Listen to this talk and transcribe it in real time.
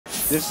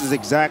This is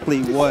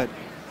exactly what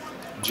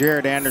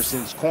Jared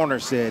Anderson's corner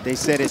said. They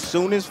said as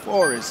soon as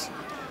Forrest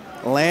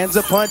lands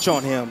a punch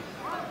on him,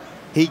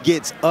 he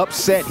gets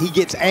upset, he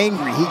gets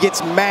angry, he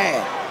gets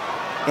mad,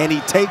 and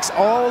he takes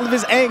all of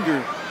his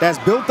anger that's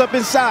built up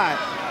inside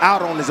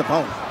out on his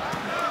opponent.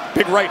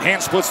 Big right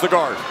hand splits the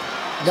guard.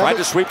 Tried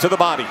to sweep to the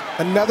body.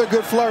 Another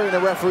good flurry, and the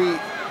referee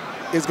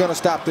is going to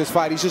stop this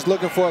fight. He's just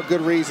looking for a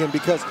good reason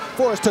because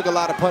Forrest took a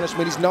lot of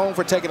punishment. He's known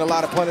for taking a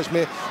lot of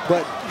punishment,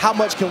 but how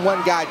much can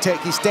one guy take?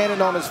 He's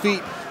standing on his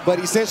feet, but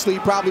essentially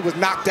he probably was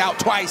knocked out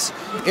twice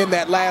in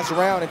that last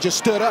round and just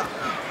stood up.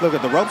 Look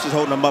at the ropes is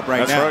holding him up right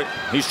now. That's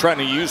right. He's trying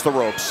to use the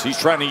ropes. He's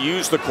trying to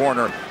use the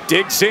corner.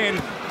 Digs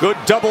in. Good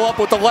double up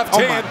with the left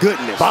hand. Oh, my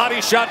goodness. Body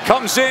shot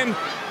comes in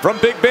from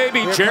Big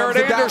Baby Jared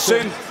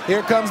Anderson.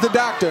 Here comes the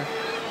doctor.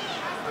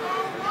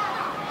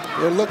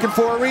 They're looking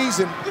for a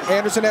reason.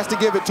 Anderson has to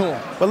give it to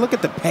him. But look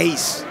at the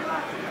pace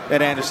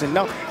that Anderson,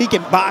 no, he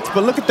can box,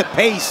 but look at the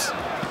pace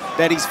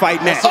that he's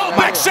fighting at. Oh,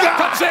 big shot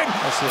comes in.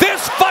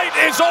 This fight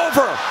is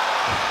over.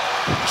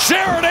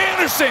 Jared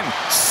Anderson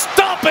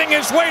stomping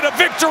his way to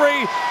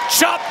victory.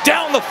 Chopped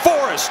down the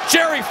Forrest.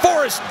 Jerry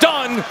Forrest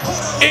done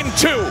in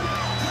 2.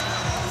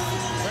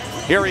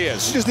 Here he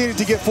is. He just needed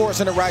to get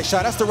Forrest in the right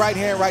shot. That's the right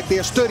hand right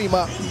there. Stood him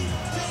up.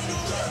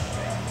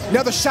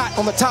 Another shot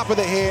on the top of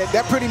the head.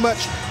 That pretty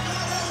much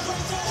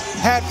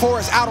had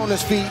Forrest out on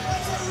his feet.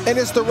 And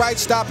it's the right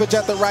stoppage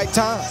at the right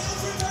time.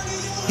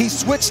 He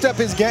switched up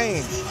his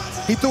game.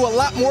 He threw a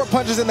lot more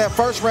punches in that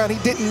first round. He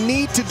didn't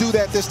need to do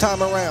that this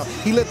time around.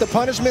 He let the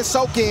punishment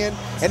soak in,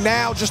 and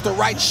now just the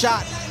right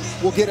shot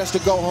will get us to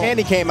go home. And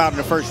he came out in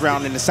the first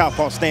round in the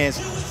southpaw stance.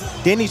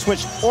 Then he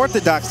switched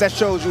orthodox. That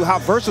shows you how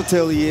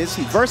versatile he is.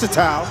 He's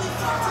versatile.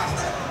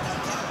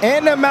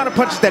 And the amount of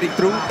punches that he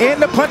threw,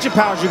 and the punching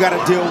powers you got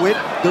to deal with,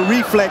 the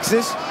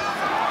reflexes,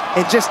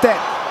 and just that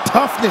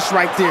toughness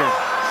right there.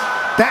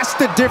 That's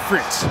the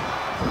difference.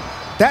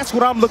 That's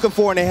what I'm looking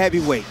for in a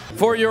heavyweight.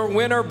 For your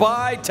winner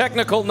by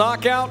technical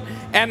knockout,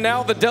 and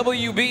now the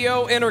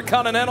WBO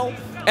Intercontinental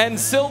and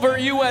Silver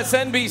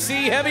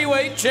USNBC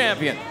Heavyweight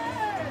Champion,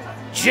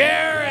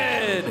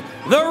 Jared,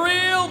 the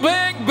real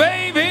Big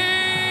Baby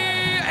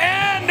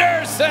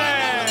Anderson.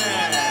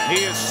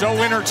 He is so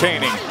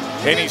entertaining,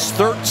 and he's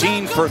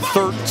 13 for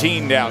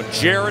 13 now.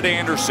 Jared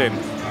Anderson,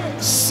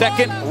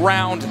 second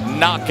round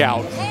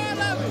knockout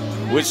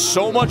with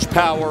so much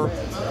power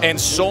and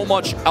so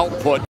much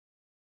output.